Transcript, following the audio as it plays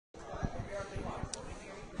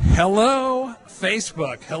Hello,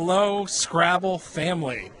 Facebook. Hello, Scrabble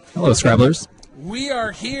family. Hello, Scrabblers. We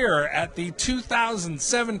are here at the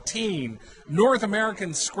 2017 North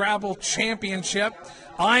American Scrabble Championship.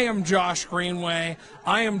 I am Josh Greenway.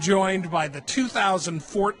 I am joined by the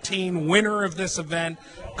 2014 winner of this event,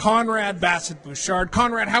 Conrad Bassett-Bouchard.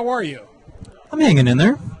 Conrad, how are you? I'm hanging in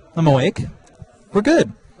there. I'm awake. We're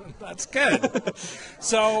good. That's good.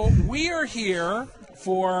 So we are here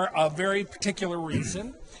for a very particular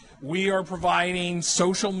reason. We are providing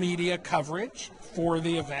social media coverage for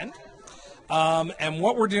the event. And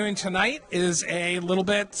what we're doing tonight is a little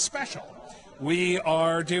bit special. We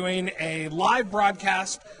are doing a live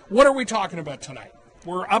broadcast. What are we talking about tonight?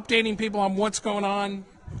 We're updating people on what's going on.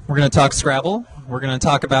 We're going to talk Scrabble. We're going to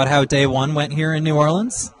talk about how day one went here in New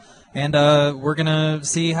Orleans. And we're going to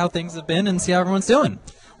see how things have been and see how everyone's doing.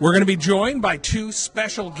 We're going to be joined by two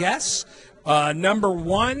special guests. Number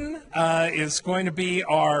one is going to be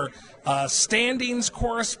our standings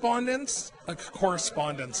correspondent,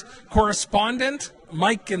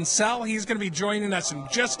 Mike Gincel. He's going to be joining us in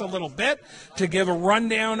just a little bit to give a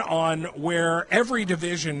rundown on where every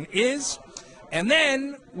division is. And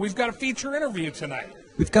then we've got a feature interview tonight.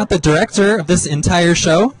 We've got the director of this entire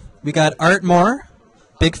show. We got Art Moore,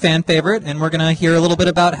 big fan favorite, and we're going to hear a little bit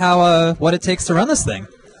about how what it takes to run this thing.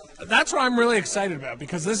 That's what I'm really excited about,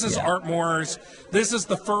 because this is Art Moore's. This is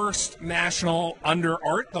the first national under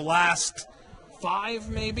Art. The last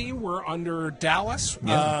 5 maybe were under Dallas.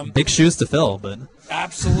 Yeah, big shoes to fill, but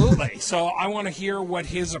absolutely. So I want to hear what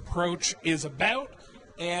his approach is about,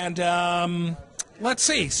 and let's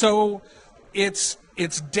see. So it's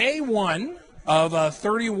day one of a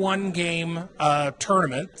 31-game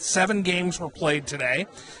tournament. 7 games were played today.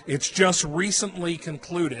 It's just recently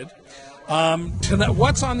concluded.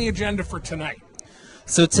 What's on the agenda for tonight?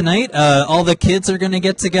 So tonight, all the kids are going to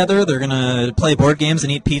get together. They're going to play board games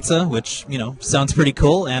and eat pizza, which, sounds pretty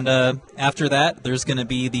cool. And after that, there's going to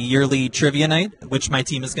be the yearly trivia night, which my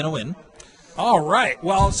team is going to win. All right.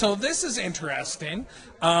 Well, so this is interesting.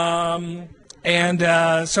 So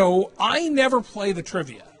I never play the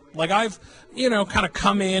trivia. Like, I've, kind of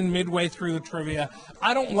come in midway through the trivia.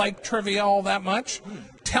 I don't like trivia all that much.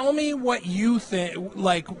 Tell me what you think,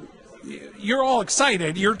 like, you're all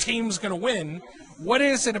excited. Your team's going to win. What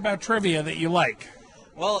is it about trivia that you like?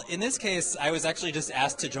 Well, in this case, I was actually just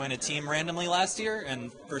asked to join a team randomly last year,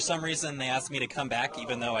 and for some reason they asked me to come back,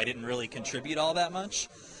 even though I didn't really contribute all that much.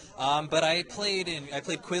 But I played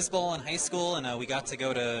Quiz Bowl in high school, and we got to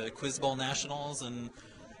go to Quiz Bowl Nationals, and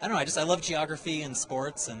I don't know, I love geography and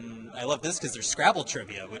sports, and I love this because there's Scrabble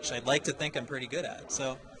trivia, which I'd like to think I'm pretty good at.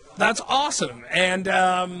 So that's awesome.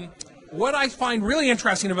 And what I find really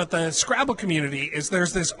interesting about the Scrabble community is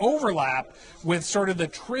there's this overlap with sort of the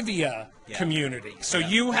trivia community. So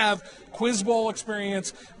you have Quiz Bowl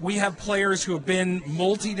experience. We have players who have been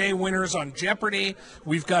multi-day winners on Jeopardy.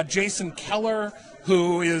 We've got Jason Keller,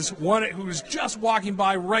 who's just walking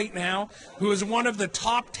by right now, who is one of the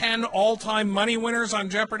top 10 all-time money winners on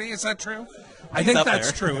Jeopardy. Is that true? I think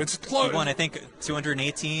that's true. It's close. He won, I think,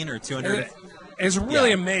 218 or 200. It's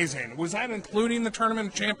really amazing. Was that including the Tournament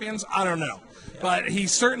of Champions? I don't know. But he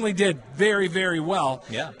certainly did very, very well.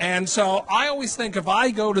 Yeah. And so I always think if I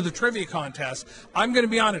go to the trivia contest, I'm going to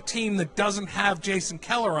be on a team that doesn't have Jason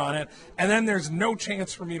Keller on it, and then there's no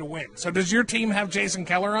chance for me to win. So does your team have Jason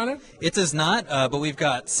Keller on it? It does not, but we've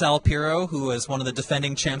got Sal Piro, who is one of the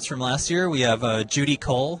defending champs from last year. We have Judy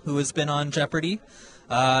Cole, who has been on Jeopardy,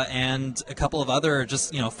 and a couple of other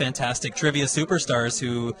just, fantastic trivia superstars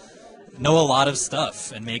who know a lot of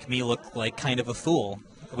stuff and make me look like kind of a fool,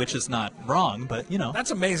 which is not wrong, but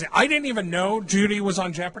That's amazing. I didn't even know Judy was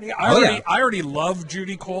on Jeopardy. I already love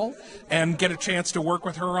Judy Cole and get a chance to work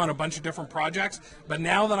with her on a bunch of different projects. But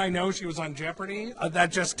now that I know she was on Jeopardy,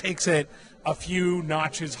 that just takes it a few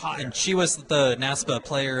notches higher. And she was the NASPA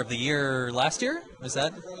Player of the Year last year? Was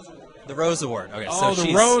that the Rose Award? Okay,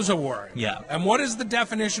 the Rose Award. Yeah. And what is the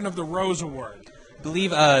definition of the Rose Award? I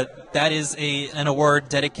believe that is an award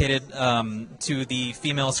dedicated to the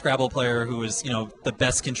female Scrabble player who is, the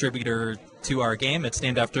best contributor to our game. It's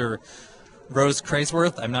named after Rose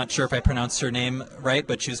Kreisworth. I'm not sure if I pronounced her name right,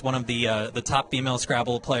 but she's one of the top female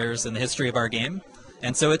Scrabble players in the history of our game.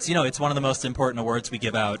 And so it's one of the most important awards we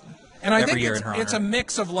give out every year in her honor. It's a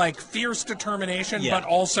mix of fierce determination, but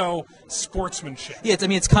also sportsmanship. Yeah,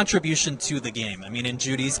 it's contribution to the game. I mean, in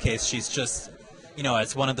Judy's case, she's just,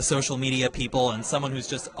 as one of the social media people and someone who's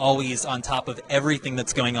just always on top of everything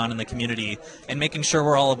that's going on in the community and making sure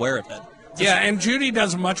we're all aware of it. Yeah, and Judy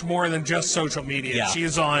does much more than just social media. Yeah.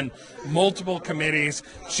 She's on multiple committees.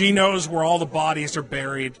 She knows where all the bodies are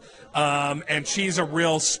buried, and she's a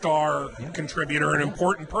real star contributor, an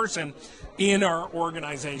important person in our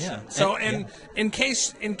organization. Yeah. So, in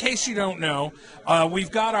case you don't know, we've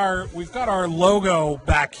got our logo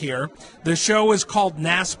back here. The show is called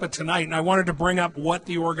NASPA Tonight, and I wanted to bring up what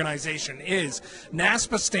the organization is.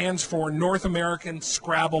 NASPA stands for North American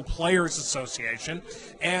Scrabble Players Association,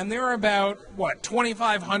 and there are about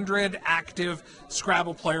 2,500 active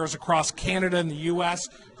Scrabble players across Canada and the U.S.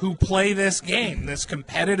 who play this game, this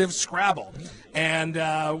competitive Scrabble, and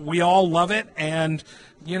we all love it. And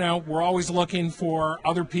we're always looking for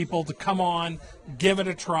other people to come on, give it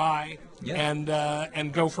a try,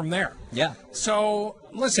 and go from there. Yeah. So,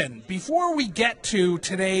 listen, before we get to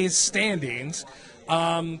today's standings,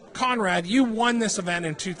 Conrad, you won this event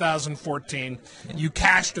in 2014. You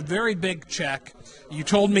cashed a very big check. You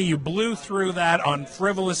told me you blew through that on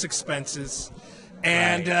frivolous expenses.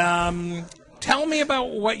 And tell me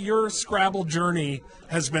about what your Scrabble journey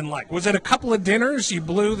has been like. Was it a couple of dinners you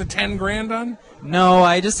blew the 10 grand on? No,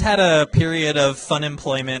 I just had a period of fun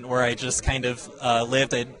employment where I just kind of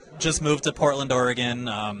lived. I just moved to Portland, Oregon.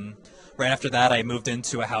 Right after that, I moved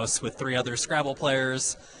into a house with 3 other Scrabble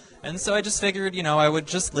players. And so I just figured, I would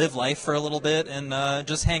just live life for a little bit and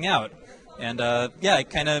just hang out. And,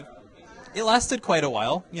 it lasted quite a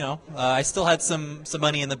while. I still had some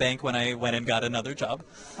money in the bank when I went and got another job.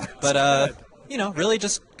 But, really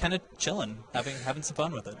just kind of chilling, having some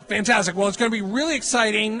fun with it. Fantastic. Well, it's going to be really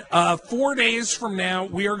exciting. 4 days from now,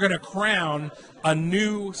 we are going to crown a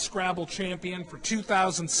new Scrabble champion for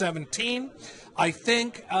 2017. I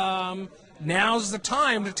think now's the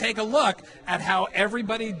time to take a look at how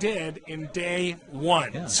everybody did in day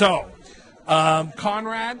 1. Yeah. So,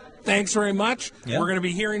 Conrad, thanks very much. Yeah. We're going to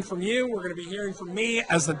be hearing from you. We're going to be hearing from me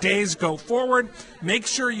as the days go forward. Make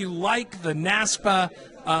sure you like the NASPA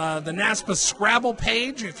Scrabble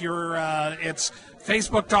page. If you're, it's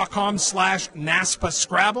facebook.com/NASPA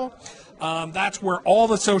Scrabble. That's where all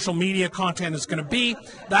the social media content is going to be.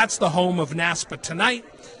 That's the home of NASPA Tonight.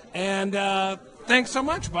 And thanks so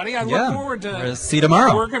much, buddy. I look forward to see you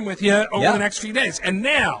tomorrow. Working with you over the next few days. And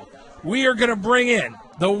now we are going to bring in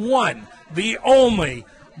the one, the only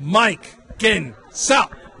Mike Gincel.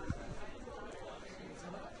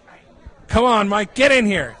 Come on, Mike, get in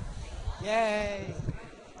here. Yay.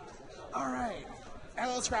 All right.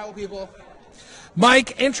 Hello, Scrabble people.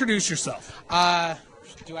 Mike, introduce yourself.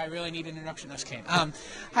 Do I really need an introduction? No, just kidding.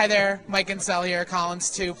 Hi there, Mike Gincel here,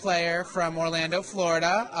 Collins 2 player from Orlando,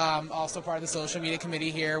 Florida. Also part of the social media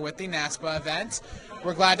committee here with the NASPA event.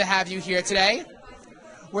 We're glad to have you here today.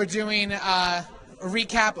 We're doing a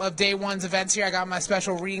recap of day 1's events here. I got my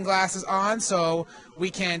special reading glasses on so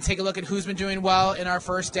we can take a look at who's been doing well in our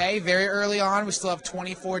first day. Very early on, we still have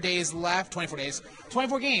 24 days left.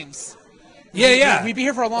 24 games. Yeah. We'd be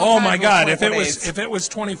here for a long time. Oh my God! If it was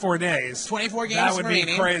 24 days, 24 games, that would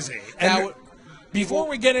be crazy. And before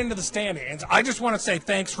we get into the standings, I just want to say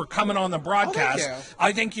thanks for coming on the broadcast. Oh, thank you.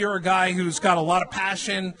 I think you're a guy who's got a lot of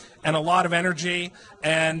passion and a lot of energy,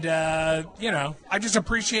 and I just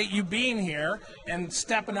appreciate you being here and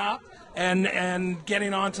stepping up and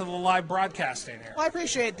getting onto the live broadcasting here. Well, I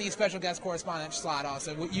appreciate the special guest correspondent slot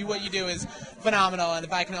also. What you do is phenomenal, and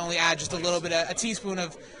if I can only add just a little bit, a teaspoon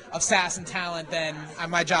of sass and talent, then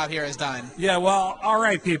my job here is done. Yeah, well, all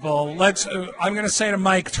right, people. I'm going to say to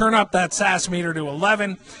Mike, turn up that sass meter to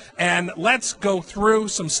 11, and let's go through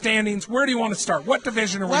some standings. Where do you want to start? What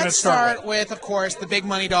division are we going to start with? Let's start with, of course, the big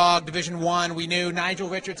money dog, Division 1. We knew Nigel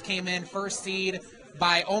Richards came in first seed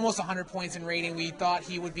by almost 100 points in rating. We thought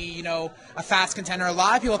he would be, a fast contender. A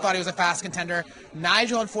lot of people thought he was a fast contender.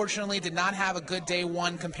 Nigel, unfortunately, did not have a good day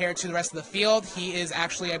 1 compared to the rest of the field. He is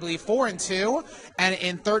actually, I believe, 4-2 and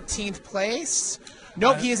in 13th place.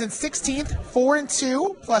 Nope, he is in 16th,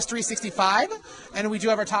 4-2 plus 365. And we do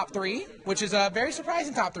have our top 3, which is a very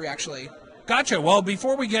surprising top 3, actually. Gotcha. Well,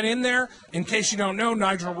 before we get in there, in case you don't know,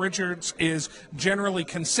 Nigel Richards is generally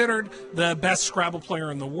considered the best Scrabble player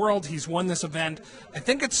in the world. He's won this event, I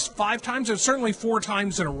think it's 5 times, or certainly 4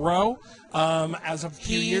 times in a row as of a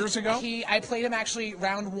few years ago. I played him actually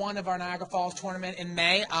round 1 of our Niagara Falls tournament in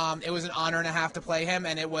May. It was an honor and a half to play him,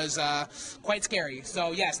 and it was quite scary.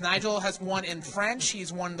 So, yes, Nigel has won in French.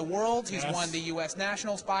 He's won the world. He's won the U.S.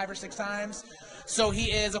 Nationals 5 or 6 times. So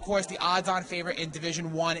he is, of course, the odds-on favorite in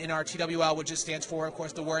Division 1 in our TWL, which just stands for, of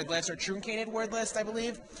course, the word list, or truncated word list, I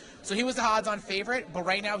believe. So he was the odds-on favorite, but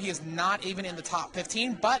right now he is not even in the top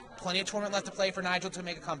 15, but plenty of tournament left to play for Nigel to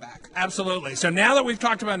make a comeback. Absolutely. So now that we've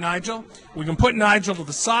talked about Nigel, we can put Nigel to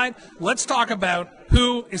the side. Let's talk about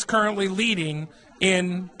who is currently leading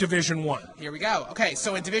in Division 1? Here we go. Okay,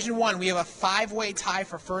 so in Division 1, we have a 5-way tie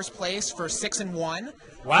for first place for 6-1.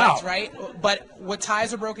 Wow. That's right. But what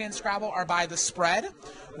ties are broken in Scrabble are by the spread.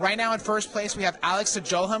 Right now in first place, we have Alex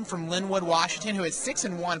Sajolham from Linwood, Washington, who is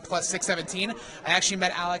 6-1 plus 617. I actually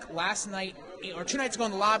met Alec last night or 2 nights ago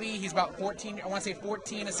in the lobby. He's about 14, I want to say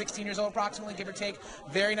 14 to 16 years old approximately, give or take.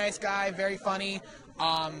 Very nice guy, very funny.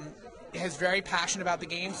 Is very passionate about the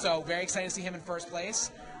game, so very excited to see him in first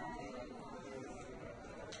place.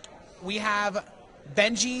 We have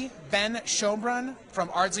Ben Schombrun from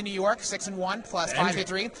Ardsley, New York, 6-1 plus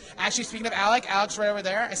 553. Actually, speaking of Alec, Alec's right over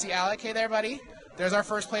there. I see Alec. Hey there, buddy. There's our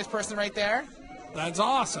first place person right there. That's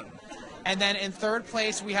awesome. And then in third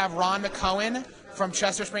place, we have Ron McCohen from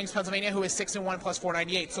Chester Springs, Pennsylvania, who is 6-1 plus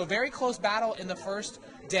 498. So very close battle in the first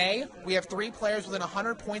day. We have 3 players within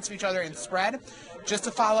 100 points of each other in spread. Just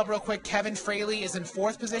to follow up real quick, Kevin Fraley is in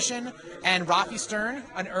 4th position, and Rafi Stern,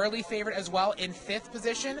 an early favorite as well, in 5th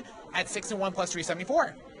position at 6-1 plus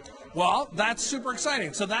 374. Well, that's super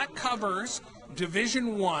exciting. So that covers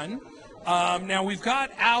Division 1. Now we've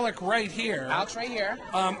got Alec right here. Alex right here.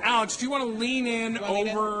 Alex, do you want to lean in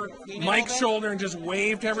over Mike's shoulder and just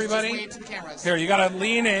wave to everybody? Just wave to the cameras. Here, you got to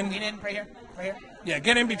lean in. Lean in, right here. Right here. Yeah,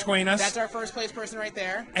 get in between us. That's our first place person right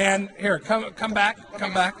there. And here, come back.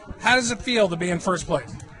 Come back. How does it feel to be in first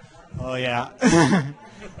place? Oh, yeah.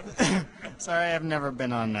 Sorry, I've never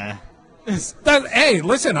been on Hey,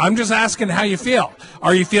 listen, I'm just asking how you feel.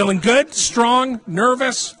 Are you feeling good, strong,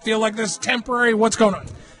 nervous, feel like this is temporary? What's going on?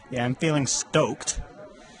 Yeah, I'm feeling stoked.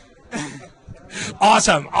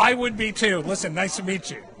 Awesome. I would be too. Listen, nice to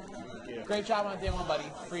meet you. Great job on day 1, buddy.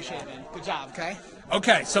 Appreciate it, man. Good job, okay?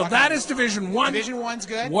 Okay, so that is Division 1. Division 1's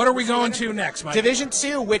good. What are we going to next, Mike? Division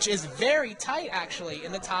 2, which is very tight, actually,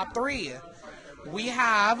 in the top 3. We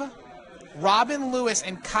have Robin Lewis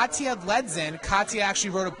and Katya Ledzen. Katya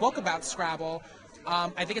actually wrote a book about Scrabble.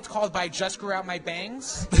 I think it's called "I Just Grew Out My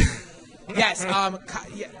Bangs." Yes.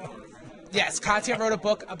 Yes, Katya wrote a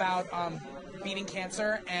book about beating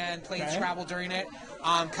cancer and playing Scrabble during it.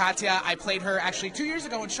 Katya, I played her actually 2 years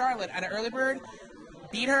ago in Charlotte at an early bird.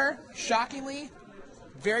 Beat her, shockingly.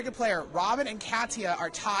 Very good player. Robin and Katya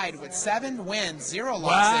are tied with 7 wins, 0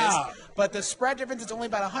 losses. Wow. But the spread difference is only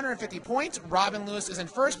about 150 points. Robin Lewis is in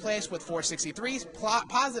first place with 463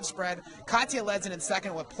 positive spread. Katya Ledzen in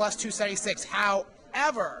second with plus 276.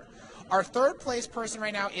 However, our third place person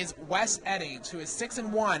right now is Wes Eddings, who is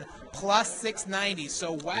 6-1 plus 690.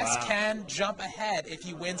 So Wes can jump ahead if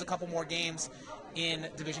he wins a couple more games in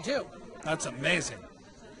Division 2. That's amazing.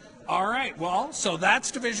 All right, well, so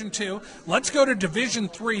that's Division 2. Let's go to Division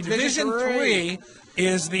 3. Division 3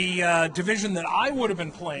 is the division that I would have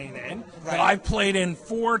been playing in, that I've played in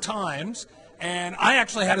 4 times, and I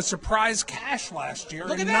actually had a surprise cash last year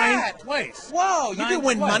in 9th place. Whoa, you could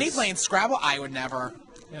win money place. playing Scrabble? I would never.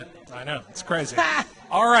 Yeah, I know. It's crazy.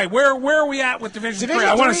 All right, where are we at with Division 3?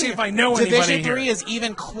 I want to see if I know anybody here. Division 3 is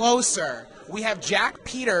even closer. We have Jack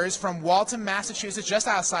Peters from Waltham, Massachusetts, just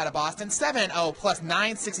outside of Boston, 7-0 plus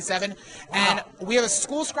 967. And we have a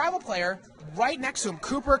school Scrabble player right next to him,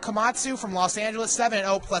 Cooper Komatsu from Los Angeles,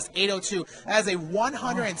 7-0 plus 802. That is a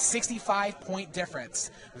 165-point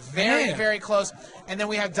difference. Very, very close. And then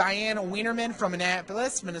we have Diane Wienerman from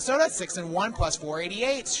Annapolis, Minnesota, 6-1 plus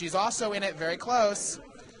 488. She's also in it, very close.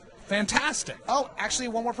 Fantastic. Oh, actually,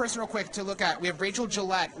 one more person real quick to look at. We have Rachel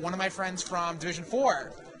Gillette, one of my friends from Division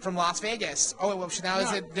 4. From Las Vegas. Oh, well, she now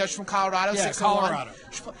is from Colorado. Yeah, 6-1. Colorado.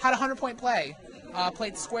 She had a 100-point play.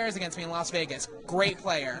 Played squares against me in Las Vegas. Great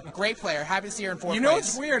player. Great player. Happy to see her in 4th place. You know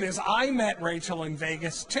what's weird is I met Rachel in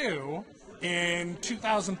Vegas, too, in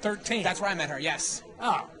 2013. That's where I met her, yes.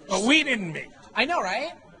 Oh, but we didn't meet. I know,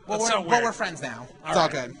 right? Well, we're friends now. It's all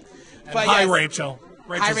good. But hi, Rachel.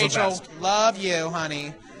 Rachel's hi, Rachel. The best. Love you,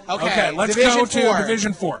 honey. Okay, let's go to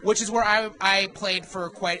Division 4. Which is where I played for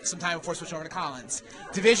quite some time before switching over to Collins.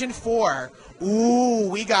 Division 4. Ooh,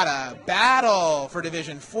 we got a battle for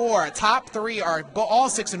Division 4. Top 3 are all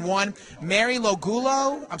 6-1. Mary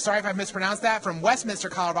Logulo, I'm sorry if I mispronounced that, from Westminster,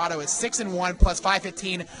 Colorado, is 6-1 plus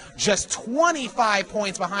 515. Just 25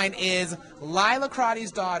 points behind is Lila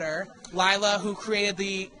Crotty's daughter, Lila, who created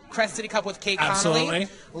the Crescent City Cup with Kate Connolly.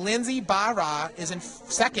 Lindsay Barra is in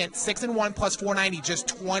second, 6-1 plus 490, just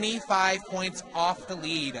 25 points off the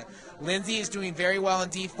lead. Lindsay is doing very well in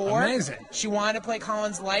D4. Amazing. She wanted to play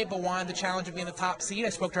Collins Light, but wanted the challenge of being the top seed. I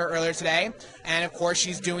spoke to her earlier today, and of course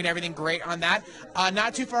she's doing everything great on that.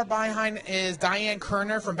 Not too far behind is Diane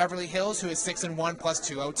Kerner from Beverly Hills, who is 6-1 plus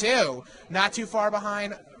 202. Not too far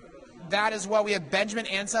behind that as well, we have Benjamin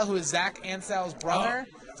Ansell, who is Zach Ansell's brother.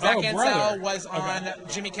 Zach Gincel was on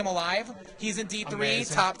Jimmy Kimmel Live. He's in D3,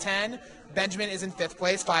 Amazing. Top 10. Benjamin is in 5th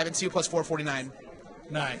place, 5-2 plus 449.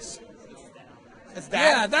 Nice. It's dad.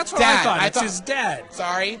 Yeah, that's what Dad. I thought. It's his dad.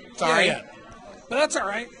 Sorry. Yeah. But that's all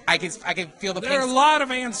right. I can feel the There are a pink. lot of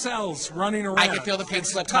Ancels running around. I can feel the pink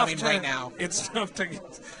slip tough coming right now. It's tough to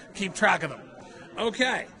keep track of them.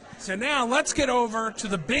 Okay, so now let's get over to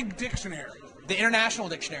the big dictionary. The International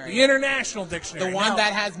Dictionary. The International Dictionary. The one Now,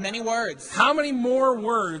 that has many words. How many more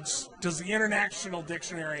words does the International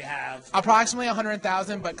Dictionary have? Approximately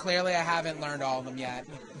 100,000, but clearly I haven't learned all of them yet.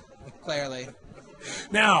 Clearly.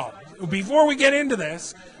 Now, before we get into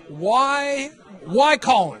this, why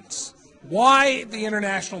Collins? Why the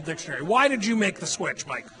International Dictionary? Why did you make the switch,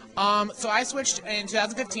 Mike? So I switched in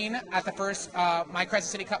 2015 at the first, my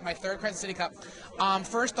Crescent City Cup, my third Crescent City Cup.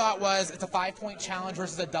 First thought was it's a 5-point challenge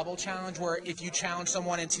versus a double challenge where if you challenge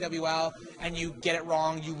someone in TWL and you get it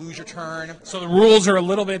wrong, you lose your turn. So the rules are a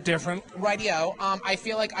little bit different. Rightio. I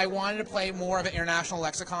feel like I wanted to play more of an international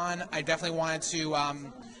lexicon. I definitely wanted to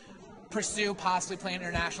pursue possibly playing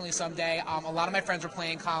internationally someday. A lot of my friends were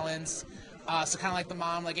playing Collins. So kind of like the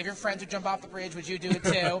mom, like if your friends would jump off the bridge, would you do it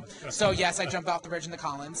too? So yes, I jumped off the bridge into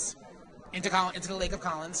Collins, into the Lake of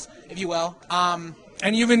Collins, if you will.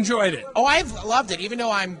 And you've enjoyed it. Oh, I've loved it, even though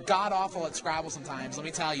I'm god awful at Scrabble sometimes. Let me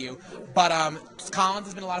tell you. But Collins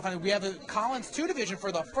has been a lot of fun. We have the Collins 2 division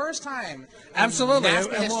for the first time. Absolutely. In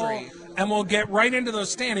NASPA history. And we'll get right into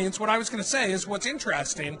those standings. What I was going to say is what's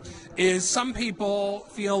interesting is some people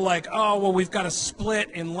feel like, oh, well, we've got a split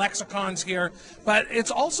in lexicons here. But it's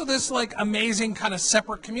also this, like, amazing kind of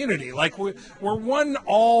separate community. Like, we're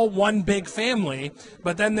one big family,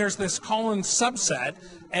 but then there's this Collins subset,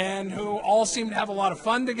 and who all seem to have a lot of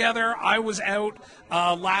fun together. I was out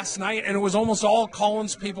last night, and it was almost all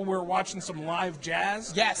Collins people. We were watching some live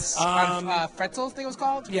jazz. Yes. Fretzels, I think it was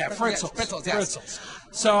called? Yeah, Fritzels. Fritzels, yes. Fritzels.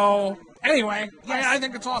 So, anyway, Yes. I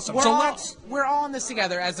think it's awesome. We're all in this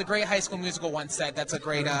together, as the great High School Musical once said. That's a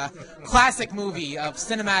great classic movie of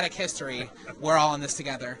cinematic history. We're all in this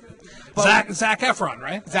together. But Zac Efron,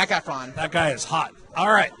 right? Zac Efron. That guy is hot. All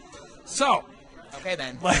right. So, Okay,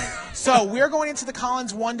 then. So we're going into the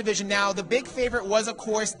Collins 1 division now. The big favorite was, of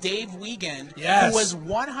course, Dave Wiegand, Yes. who was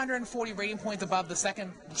 140 rating points above the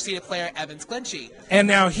second-seeded player, Evans Clinchy. and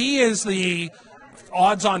now he is the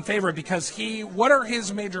odds-on favorite because what are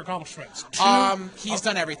his major accomplishments? He's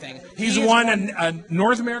done everything. He's won a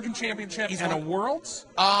North American Championship and a Worlds?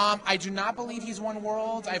 I do not believe he's won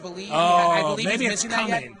Worlds. I believe maybe he's it's missing that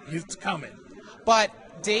yet. coming. It's coming.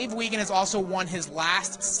 But Dave Wiegand has also won his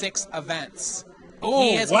last 6 events.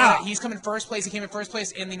 Oh, wow. He's come in first place. He came in first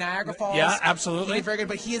place in the Niagara Falls. Yeah, absolutely. He did very good,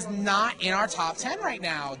 but he is not in our top 10 right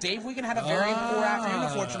now. Dave Wiegand had a very poor afternoon,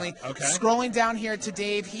 unfortunately. Okay. Scrolling down here to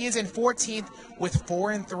Dave, he is in 14th with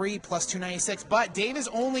 4-3 plus 296. But Dave is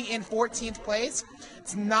only in 14th place.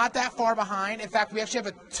 It's not that far behind. In fact, we actually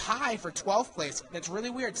have a tie for 12th place. That's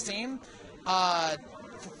really weird. Same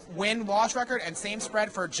win-loss record and same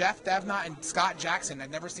spread for Jeff Devnott and Scott Jackson.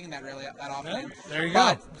 I've never seen that really that often. Yeah, there you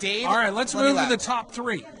But go. Dave, All right, let's move to the top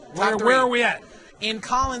 3. Top three. Where are we at? In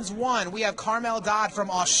Collins 1, we have Carmel Dodd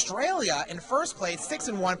from Australia in first place,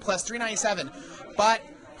 6-1 plus 397. But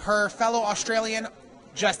her fellow Australian,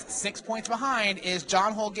 just 6 points behind, is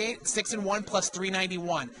John Holgate, 6-1 plus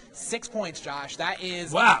 391. 6 points, Josh. That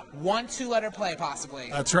is Wow. 1 2-letter play, possibly.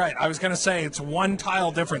 That's right. I was going to say it's 1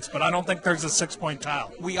 tile difference, but I don't think there's a 6-point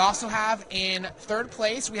tile. We also have in third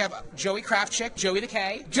place, we have Joey Kraftchick, Joey the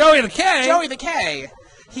K. Joey the K. Joey the K.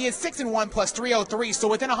 He is 6-1 plus 303, so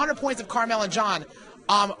within 100 points of Carmel and John.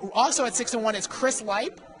 Also at 6-1 is Chris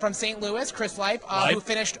Lipe from St. Louis. Chris Lipe, who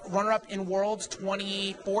finished runner-up in Worlds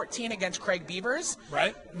 2014 against Craig Beavers.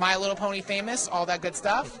 Right. My Little Pony famous, all that good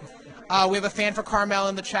stuff. We have a fan for Carmel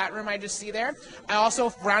in the chat room I just see there. And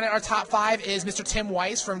also, rounding our top 5 is Mr. Tim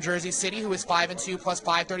Weiss from Jersey City, who is 5-2 plus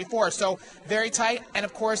 534. So very tight. And,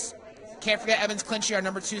 of course, can't forget Evans Clinchy, our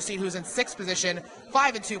number 2 seed, who's in 6th position,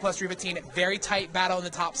 5-2 plus 315. Very tight battle in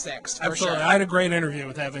the top 6. For Absolutely. Sure. I had a great interview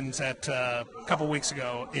with Evans at a couple weeks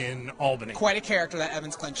ago in Albany. Quite a character, that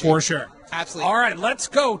Evans Clinchy. For sure. Absolutely. All right, let's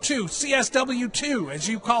go to CSW2, as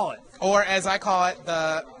you call it. Or as I call it,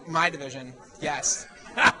 my division. Yes.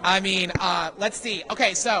 I mean, let's see.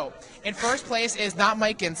 Okay, so in first place is not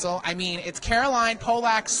Mike Gincel. I mean, it's Caroline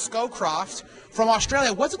Polak Scowcroft from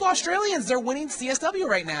Australia. What's with Australians? They're winning CSW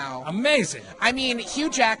right now. Amazing. I mean, Hugh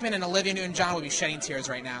Jackman and Olivia Newton-John would be shedding tears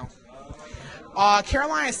right now.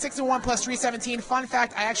 Caroline is 6-1 plus 317. Fun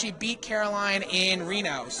fact, I actually beat Caroline in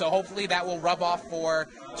Reno, so hopefully that will rub off for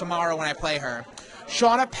tomorrow when I play her.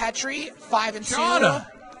 Shauna Petrie, 5-2. Shauna.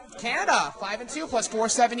 Canada, 5-2 plus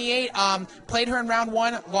 478. Played her in round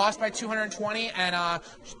 1, lost by 220, and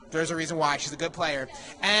there's a reason why. She's a good player.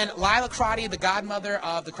 And Lila Crotty, the godmother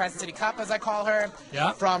of the Crescent City Cup, as I call her,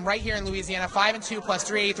 from right here in Louisiana, 5-2 plus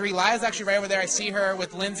 383. Lila's actually right over there. I see her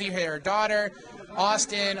with Lindsay, her daughter,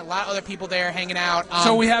 Austin, a lot of other people there hanging out.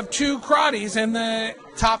 So we have 2 Crotties in the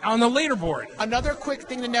top on the leaderboard. Another quick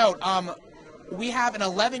thing to note. We have an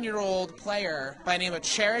 11-year-old player by the name of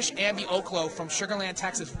Cherish Ambi Oklo from Sugar Land,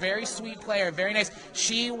 Texas. Very sweet player, very nice.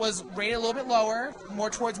 She was rated a little bit lower, more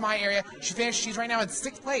towards my area. She finished. She's right now in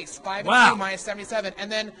 6th place, 5-2 minus 77. And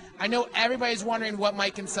then I know everybody's wondering what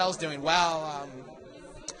Mike Gincel's doing. Well,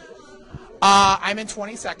 I'm in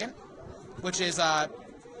 22nd, which is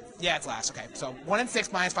yeah, it's last. Okay, so 1 and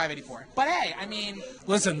 6 minus 584. But hey, I mean,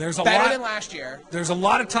 listen, there's a better lot than last year. There's a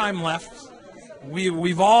lot of time left.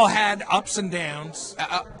 We've all had ups and downs.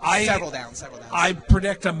 Several downs. I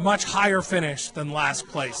predict a much higher finish than last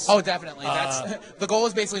place. Oh, definitely. That's the goal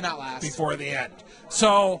is basically not last before the end.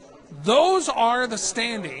 So those are the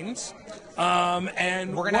standings.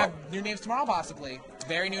 And we're gonna have new names tomorrow, possibly.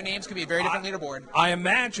 Very new names, could be a very different leaderboard. I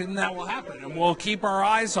imagine that will happen, and we'll keep our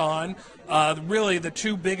eyes on really the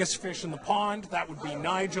 2 biggest fish in the pond. That would be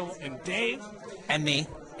Nigel and Dave, and me,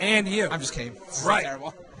 and you. I'm just kidding. This is right.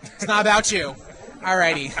 Terrible. It's not about you.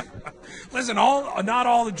 Alrighty. Listen, not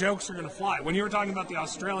all the jokes are going to fly. When you were talking about the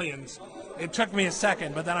Australians, it took me a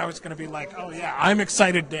second, but then I was going to be like, oh yeah, I'm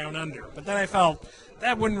excited down under. But then I felt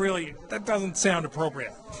that doesn't sound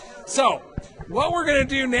appropriate. So what we're going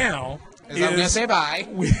to do now is I'm going to say bye.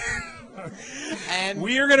 And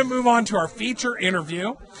we are going to move on to our feature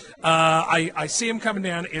interview. I see him coming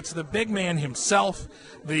down. It's the big man himself,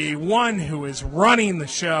 the one who is running the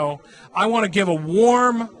show. I want to give a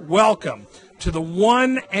warm welcome to the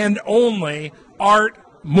one and only Art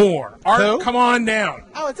Moore. Art, who? Come on down.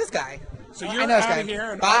 Oh, it's this guy. So you're out of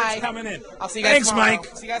here, and bye. Art's coming in. I'll see you guys tomorrow. Thanks,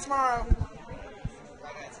 Mike. See you guys tomorrow. Bye,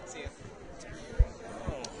 guys. See you.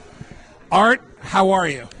 Art, how are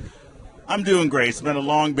you? I'm doing great. It's been a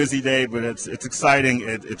long, busy day, but it's exciting.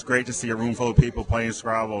 It's great to see a room full of people playing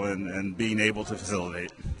Scrabble and being able to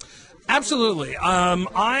facilitate. Absolutely.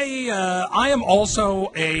 I am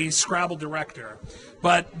also a Scrabble director,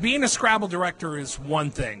 but being a Scrabble director is one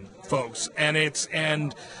thing, folks,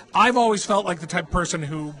 and I've always felt like the type of person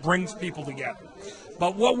who brings people together.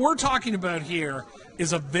 But what we're talking about here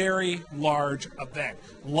is a very large event.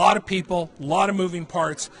 A lot of people, a lot of moving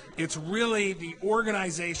parts. It's really the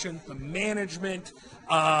organization, the management,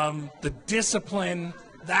 the discipline.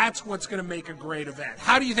 That's what's going to make a great event.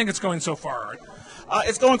 How do you think it's going so far, Art?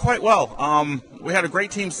 It's going quite well. We had a great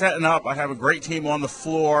team setting up. I have a great team on the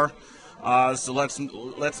floor. So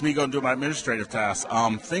lets me go and do my administrative tasks.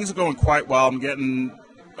 Things are going quite well. I'm getting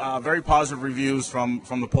very positive reviews from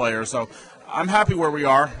the players. So I'm happy where we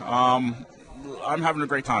are. I'm having a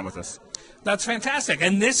great time with this. That's fantastic.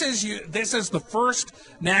 And this is the first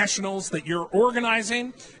nationals that you're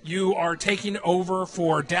organizing. You are taking over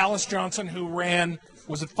for Dallas Johnson, who ran,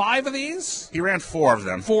 was it 5 of these? He ran 4 of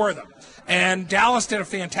them. 4 of them. And Dallas did a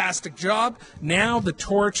fantastic job. Now the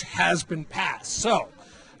torch has been passed. So,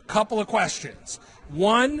 couple of questions.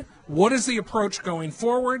 One, what is the approach going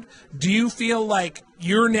forward? Do you feel like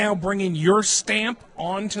you're now bringing your stamp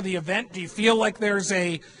onto the event? Do you feel like there's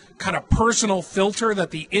a kind of personal filter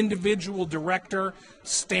that the individual director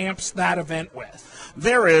stamps that event with?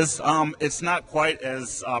 There is. It's not quite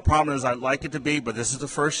as prominent as I'd like it to be, but this is the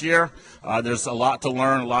first year. There's a lot to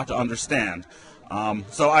learn, a lot to understand.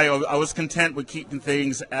 So I was content with keeping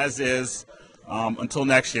things as is until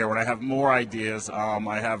next year when I have more ideas.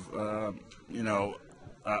 I have, the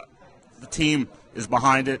team is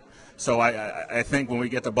behind it. So I think when we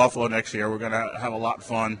get to Buffalo next year, we're going to have a lot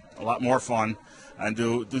more fun, and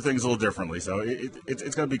do things a little differently. So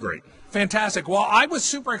it's going to be great. Fantastic. Well, I was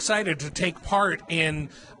super excited to take part in,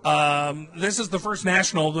 this is the first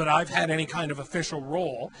national that I've had any kind of official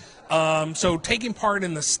role. So taking part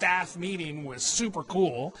in the staff meeting was super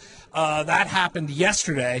cool. That happened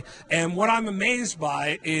yesterday. And what I'm amazed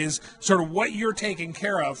by is sort of what you're taking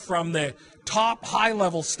care of from the top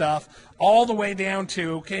high-level stuff all the way down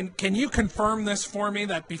to, can you confirm this for me,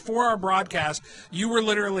 that before our broadcast, you were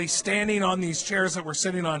literally standing on these chairs that we're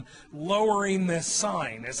sitting on, lowering this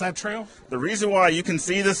sign. Is that true? The reason why you can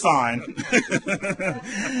see the sign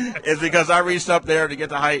is because I reached up there to get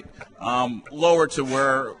the height lower to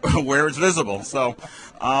where it's visible. So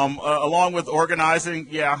along with organizing,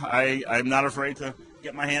 I'm not afraid to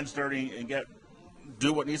get my hands dirty and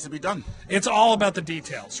do what needs to be done. It's all about the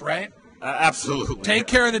details, right? Absolutely. Take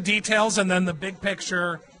care of the details, and then the big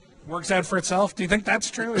picture works out for itself. Do you think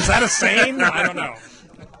that's true? Is that a saying? I don't know.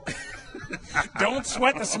 Don't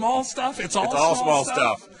sweat the small stuff. It's all small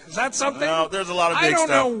stuff. stuff. Is that something? No, there's a lot of I big don't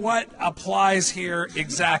stuff. know what applies here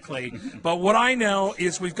exactly, but what I know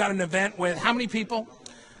is we've got an event with how many people?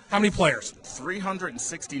 How many players?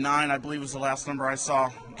 369, I believe, was the last number I saw.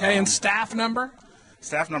 Okay, and staff number?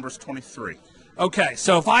 Staff number is 23. Okay,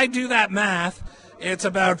 so if I do that math, it's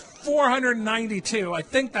about 492. I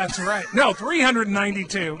think that's right. No,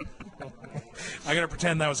 392. I'm going to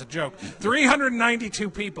pretend that was a joke. 392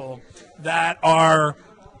 people that are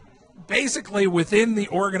basically within the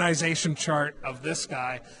organization chart of this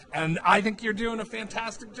guy, and I think you're doing a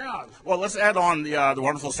fantastic job. Well, let's add on the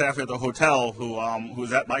wonderful staff here at the hotel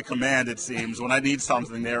who's at my command, it seems. When I need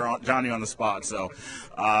something, they're Johnny on the spot. So,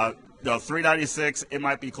 396, it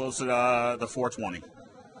might be closer to the 420.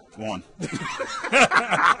 One.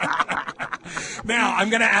 Now, I'm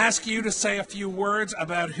going to ask you to say a few words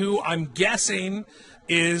about who I'm guessing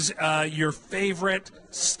is your favorite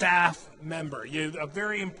staff member. You're a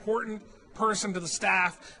very important person to the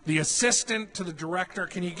staff, the assistant to the director.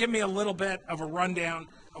 Can you give me a little bit of a rundown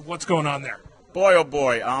of what's going on there? Boy, oh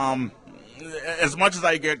boy. As much as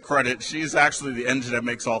I get credit, she's actually the engine that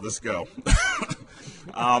makes all this go.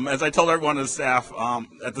 As I told everyone on the staff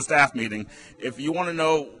at the staff meeting, if you want to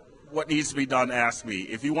know what needs to be done, ask me.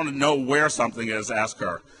 If you want to know where something is, ask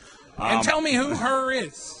her. And tell me who her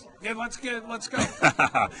is. Yeah, let's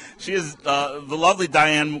go. She is the lovely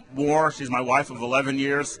Diane Moore. She's my wife of 11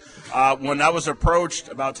 years. When I was approached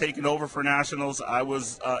about taking over for Nationals, I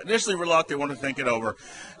was initially reluctant, wanted to think it over.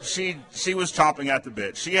 She was chomping at the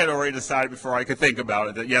bit. She had already decided before I could think about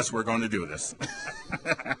it that, yes, we're going to do this.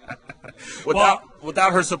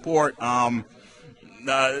 Without her support,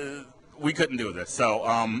 we couldn't do this. So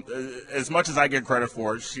as much as I get credit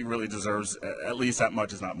for it, she really deserves at least that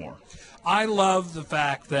much, if not more. I love the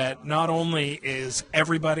fact that not only is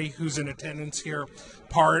everybody who's in attendance here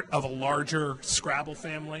part of a larger Scrabble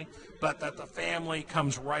family, but that the family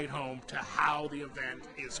comes right home to how the event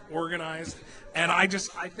is organized. And I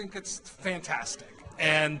think it's fantastic.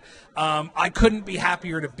 And I couldn't be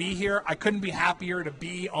happier to be here. I couldn't be happier to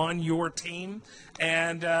be on your team.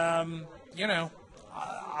 And,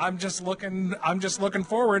 I'm just looking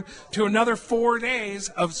forward to another 4 days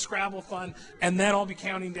of Scrabble fun, and then I'll be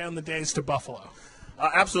counting down the days to Buffalo.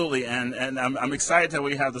 Absolutely, and I'm excited that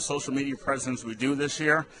we have the social media presence we do this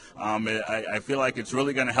year. I feel like it's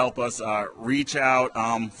really going to help us reach out.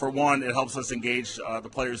 For one, it helps us engage the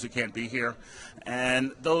players who can't be here,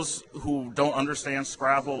 and those who don't understand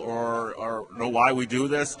Scrabble or know why we do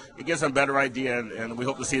this, it gives them a better idea, and we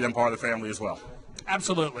hope to see them part of the family as well.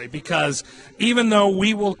 Absolutely, because even though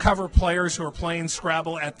we will cover players who are playing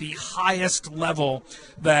Scrabble at the highest level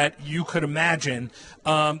that you could imagine,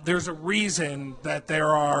 there's a reason that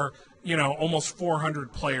there are, almost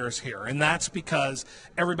 400 players here, and that's because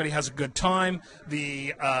everybody has a good time.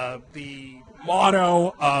 The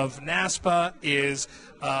motto of NASPA is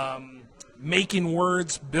making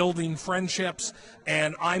words, building friendships,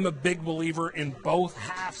 and I'm a big believer in both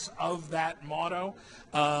halves of that motto.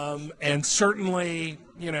 And certainly,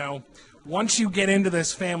 once you get into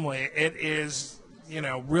this family, it is,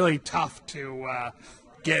 really tough to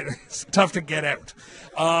get out.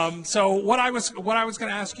 So what I was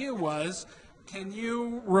going to ask you was, can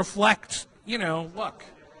you reflect? Look,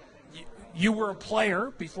 you were a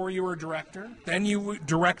player before you were a director. Then you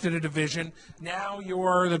directed a division. Now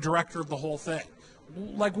you're the director of the whole thing.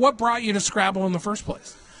 Like, what brought you to Scrabble in the first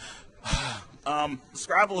place?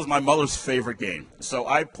 Scrabble is my mother's favorite game, so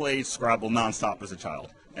I played Scrabble nonstop as a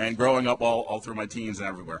child, and growing up all through my teens and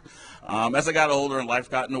everywhere. As I got older and life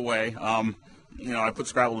got in the way, I put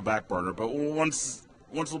Scrabble to the back burner. But once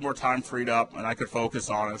a little more time freed up and I could focus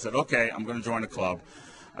on it, I said, okay, I'm going to join the club.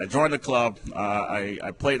 I joined the club,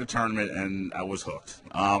 I played the tournament, and I was hooked.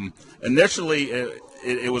 Initially,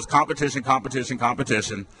 it was competition.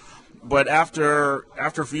 But after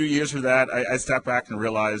a few years of that, I stepped back and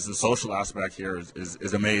realized the social aspect here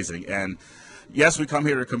is amazing. And yes, we come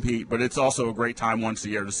here to compete, but it's also a great time once a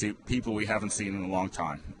year to see people we haven't seen in a long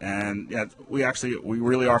time. And yeah, we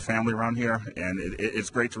really are family around here, and it's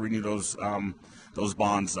great to renew those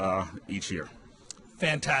bonds each year.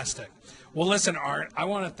 Fantastic. Well, listen, Art, I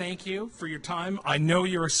want to thank you for your time. I know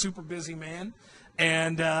you're a super busy man,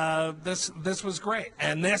 and this was great.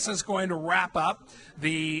 And this is going to wrap up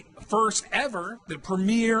the first ever, the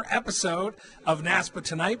premiere episode of NASPA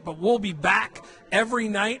Tonight, but we'll be back every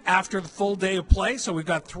night after the full day of play. So we've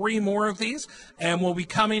got 3 more of these, and we'll be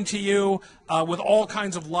coming to you with all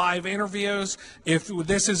kinds of live interviews. If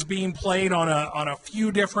this is being played on a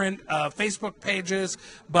few different Facebook pages,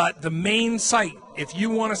 but the main site, if you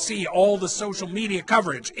want to see all the social media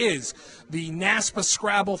coverage, is the NASPA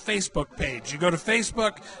Scrabble Facebook page. You go to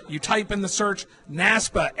Facebook, you type in the search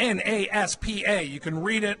NASPA, N-A-S-P-A. You can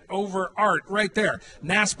read it over art right there.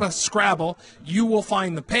 NASPA Scrabble. You will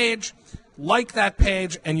find the page. Like that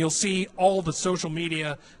page, and you'll see all the social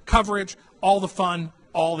media coverage, all the fun,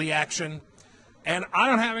 all the action. And I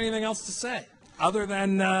don't have anything else to say other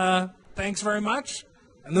than thanks very much.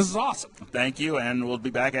 And this is awesome. Thank you, and we'll be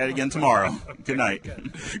back at it again tomorrow. Good night.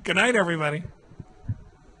 Good night, everybody.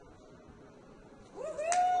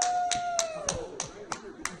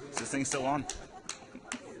 Is this thing still on?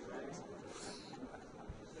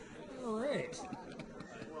 All right.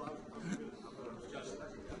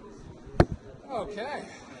 Okay.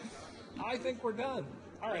 I think we're done.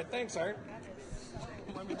 All right, thanks, Art.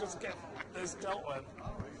 Let me just get this dealt with.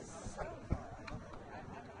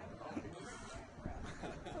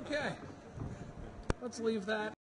 Okay. Let's leave that.